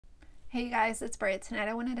Hey guys, it's Britt. Tonight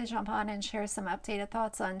I wanted to jump on and share some updated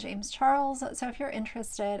thoughts on James Charles. So if you're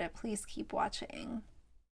interested, please keep watching.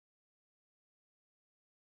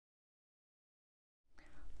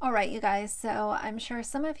 All right, you guys. So I'm sure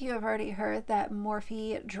some of you have already heard that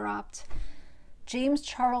Morphe dropped James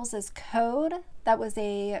Charles's code. That was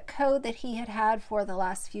a code that he had had for the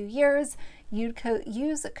last few years. You'd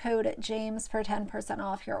use code James for 10%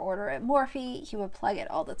 off your order at Morphe. He would plug it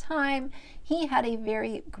all the time. He had a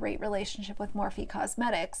very great relationship with Morphe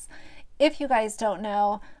Cosmetics. If you guys don't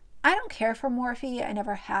know, I don't care for Morphe. I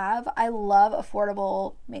never have. I love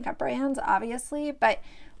affordable makeup brands, obviously, but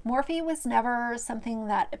Morphe was never something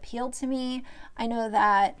that appealed to me. I know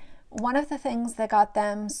that one of the things that got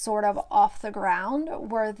them sort of off the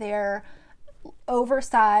ground were their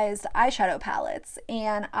oversized eyeshadow palettes,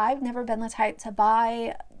 and I've never been the type to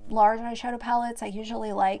buy large eyeshadow palettes. I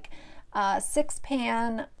usually like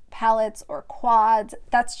 6-pan palettes or quads.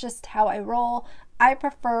 That's just how I roll. I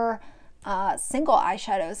prefer single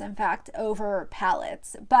eyeshadows, in fact, over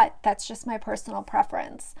palettes, but that's just my personal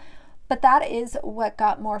preference. But that is what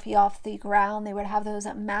got Morphe off the ground. They would have those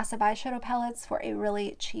massive eyeshadow palettes for a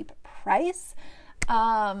really cheap price.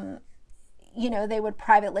 You know, they would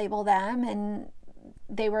private label them and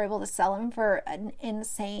they were able to sell them for an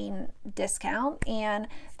insane discount. And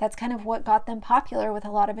that's kind of what got them popular with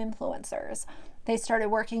a lot of influencers. They started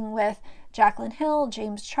working with Jaclyn Hill,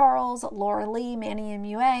 James Charles, Laura Lee, Manny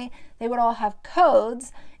MUA. They would all have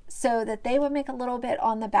codes so that they would make a little bit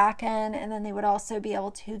on the back end, and then they would also be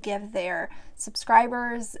able to give their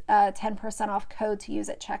subscribers a 10% off code to use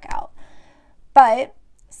at checkout. But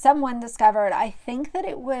someone discovered, I think that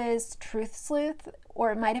it was Truth Sleuth,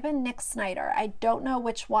 or it might have been Nick Snyder. I don't know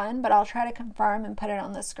which one, but I'll try to confirm and put it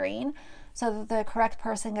on the screen so that the correct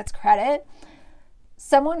person gets credit.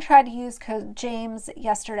 Someone tried to use code James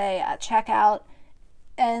yesterday at checkout,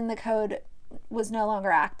 and the code was no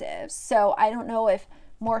longer active. So I don't know if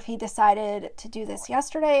Morphe decided to do this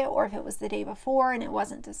yesterday or if it was the day before and it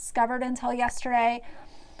wasn't discovered until yesterday.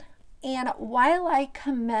 And while I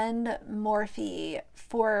commend Morphe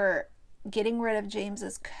for getting rid of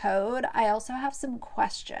James's code, I also have some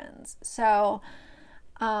questions. So,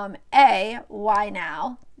 A, why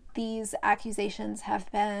now? These accusations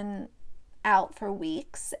have been out for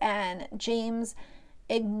weeks, and James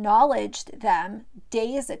acknowledged them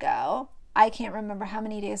days ago. I can't remember how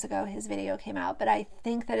many days ago his video came out, but I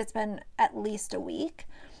think that it's been at least a week.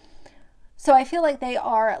 So I feel like they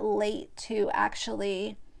are late to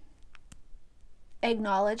actually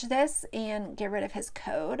acknowledge this and get rid of his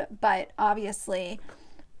code. But obviously,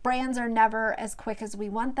 brands are never as quick as we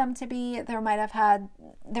want them to be. There might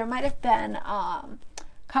have been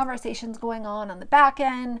conversations going on the back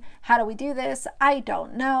end. How do we do this? I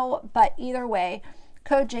don't know. But either way,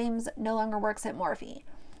 code James no longer works at Morphe.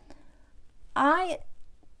 I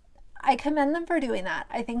commend them for doing that.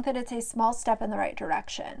 I think that it's a small step in the right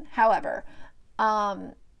direction. However,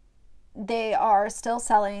 they are still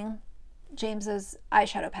selling James's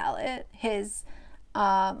eyeshadow palette, his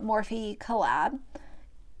Morphe collab.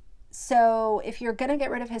 So if you're going to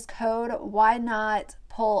get rid of his code, why not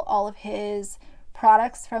pull all of his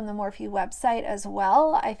products from the Morphe website as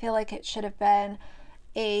well? I feel like it should have been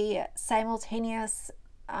a simultaneous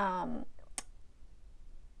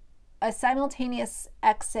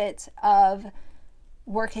exit of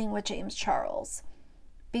working with James Charles,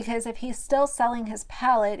 because if he's still selling his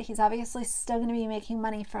palette, he's obviously still going to be making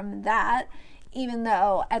money from that, even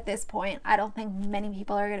though at this point I don't think many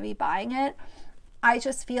people are going to be buying it. I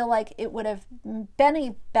just feel like it would have been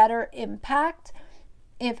a better impact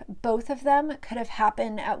if both of them could have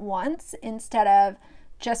happened at once instead of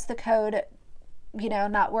just the code, you know,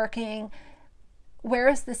 not working. Where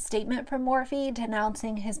is the statement from Morphe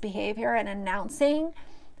denouncing his behavior and announcing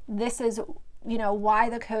this is, you know, why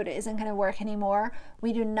the code isn't going to work anymore?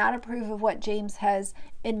 We do not approve of what James has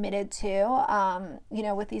admitted to, you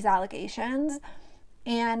know, with these allegations,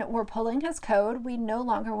 and we're pulling his code. We no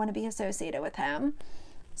longer want to be associated with him.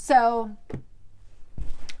 So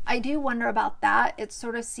I do wonder about that. It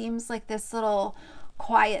sort of seems like this little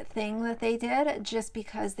quiet thing that they did just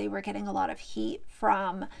because they were getting a lot of heat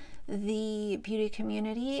from the beauty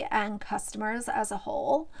community and customers as a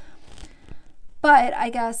whole. But I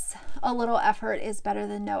guess a little effort is better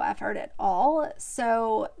than no effort at all.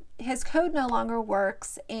 So his code no longer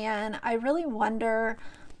works, and I really wonder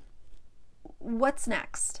what's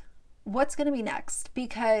next. What's going to be next?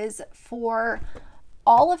 Because for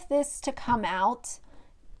all of this to come out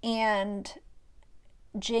and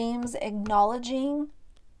James acknowledging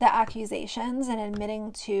the accusations and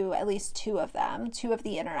admitting to at least two of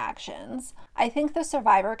the interactions, I think the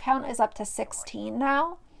survivor count is up to 16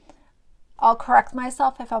 now. I'll correct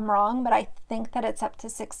myself if I'm wrong, but I think that it's up to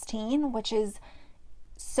 16, which is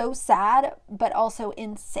so sad, but also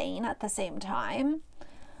insane at the same time.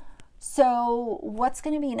 So what's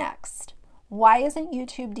going to be next? Why isn't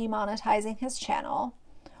YouTube demonetizing his channel?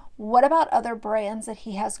 What about other brands that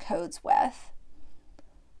he has codes with?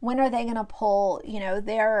 When are they going to pull,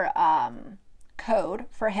 their code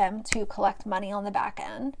for him to collect money on the back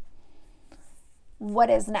end? What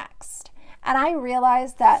is next? And I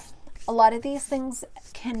realize that a lot of these things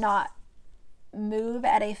cannot move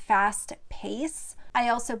at a fast pace. I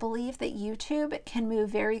also believe that YouTube can move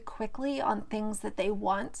very quickly on things that they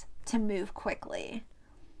want to move quickly.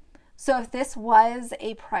 So if this was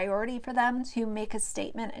a priority for them to make a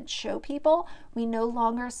statement and show people we no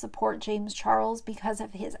longer support James Charles because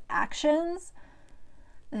of his actions,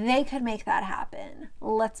 they could make that happen.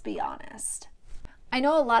 Let's be honest. I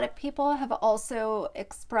know a lot of people have also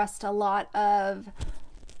expressed a lot of,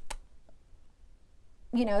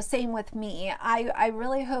 same with me. I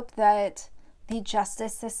really hope that the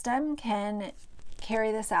justice system can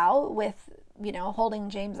carry this out with, holding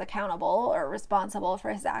James accountable or responsible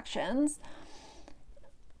for his actions.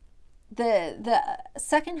 The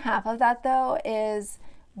second half of that, though, is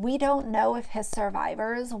we don't know if his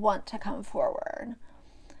survivors want to come forward.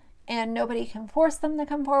 And nobody can force them to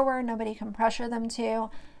come forward. Nobody can pressure them to.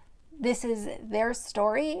 This is their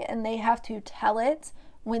story, and they have to tell it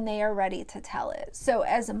when they are ready to tell it. So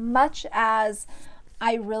as much as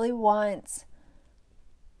I really want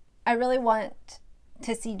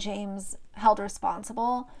to see James held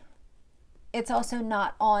responsible, it's also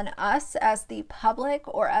not on us as the public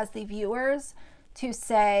or as the viewers to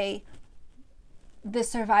say the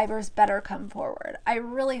survivors better come forward. I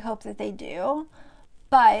really hope that they do.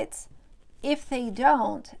 But if they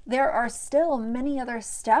don't, there are still many other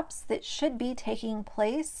steps that should be taking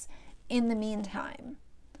place in the meantime.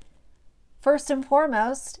 First and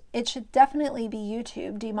foremost, it should definitely be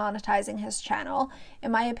YouTube demonetizing his channel.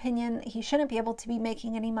 In my opinion, he shouldn't be able to be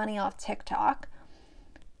making any money off TikTok.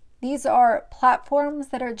 These are platforms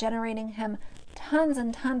that are generating him tons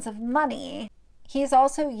and tons of money. He's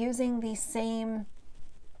also using the same,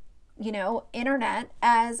 internet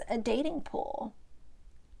as a dating pool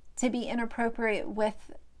to be inappropriate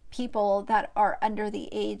with people that are under the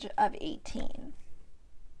age of 18.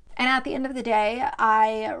 And at the end of the day,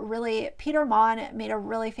 Peter Mon made a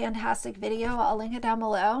really fantastic video. I'll link it down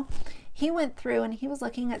below. He went through and he was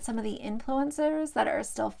looking at some of the influencers that are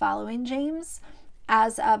still following James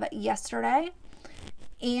as of yesterday.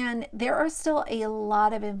 And there are still a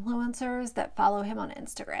lot of influencers that follow him on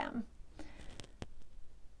Instagram.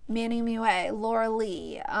 Manny Mue, Laura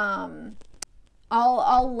Lee,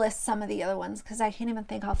 I'll list some of the other ones because I can't even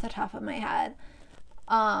think off the top of my head.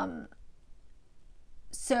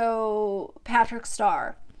 So Patrick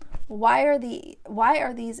Starr, why are these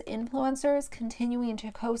influencers continuing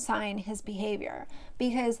to co-sign his behavior?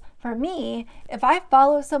 Because for me, if I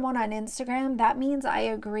follow someone on Instagram, that means I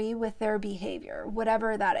agree with their behavior,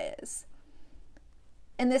 whatever that is.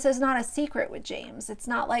 And this is not a secret with James. It's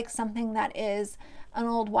not like something that is an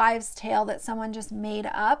old wives' tale that someone just made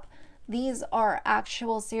up. These are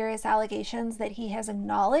actual serious allegations that he has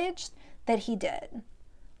acknowledged that he did.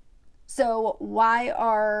 So why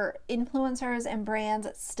are influencers and brands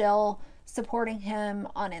still supporting him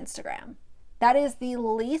on Instagram? That is the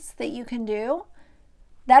least that you can do.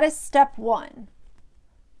 That is step one.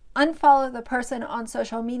 Unfollow the person on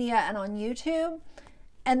social media and on YouTube,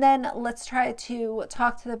 and then let's try to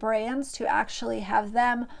talk to the brands to actually have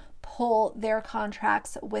them pull their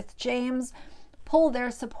contracts with James, pull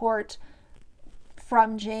their support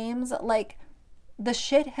from James. Like, the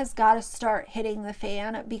shit has got to start hitting the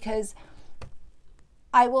fan, because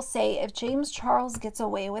I will say if James Charles gets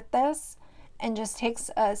away with this and just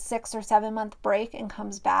takes a 6 or 7 month break and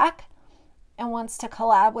comes back and wants to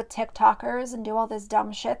collab with TikTokers and do all this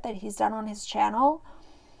dumb shit that he's done on his channel,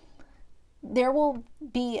 there will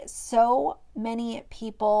be so many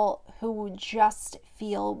people who just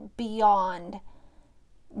feel beyond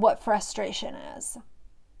what frustration is.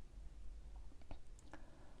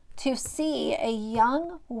 To see a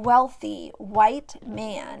young, wealthy, white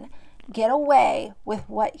man get away with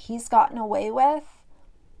what he's gotten away with,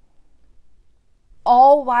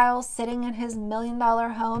 all while sitting in his $1 million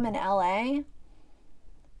home in LA.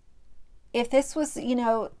 If this was,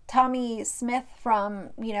 Tommy Smith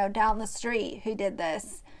from, down the street who did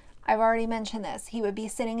this, I've already mentioned this, he would be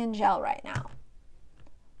sitting in jail right now.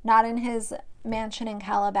 Not in his mansion in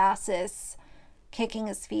Calabasas, kicking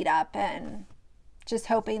his feet up and just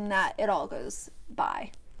hoping that it all goes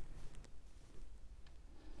by.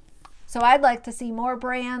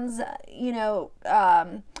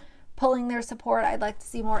 pulling their support. I'd like to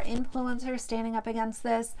see more influencers standing up against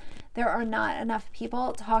this. There are not enough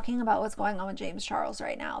people talking about what's going on with James Charles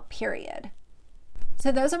right now, period.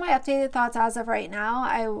 So those are my updated thoughts as of right now.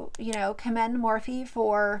 I, commend Morphe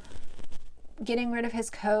for getting rid of his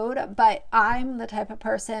code, but I'm the type of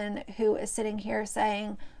person who is sitting here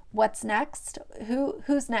saying, what's next?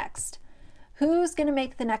 Who's next? Who's going to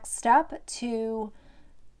make the next step to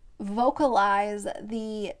vocalize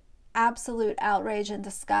the absolute outrage and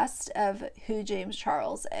disgust of who James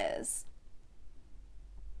Charles is?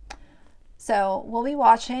 So we'll be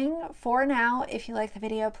watching. For now, if you like the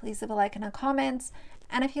video, please leave a like and a comment.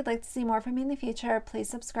 And if you'd like to see more from me in the future, please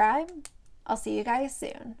subscribe. I'll see you guys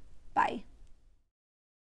soon. Bye.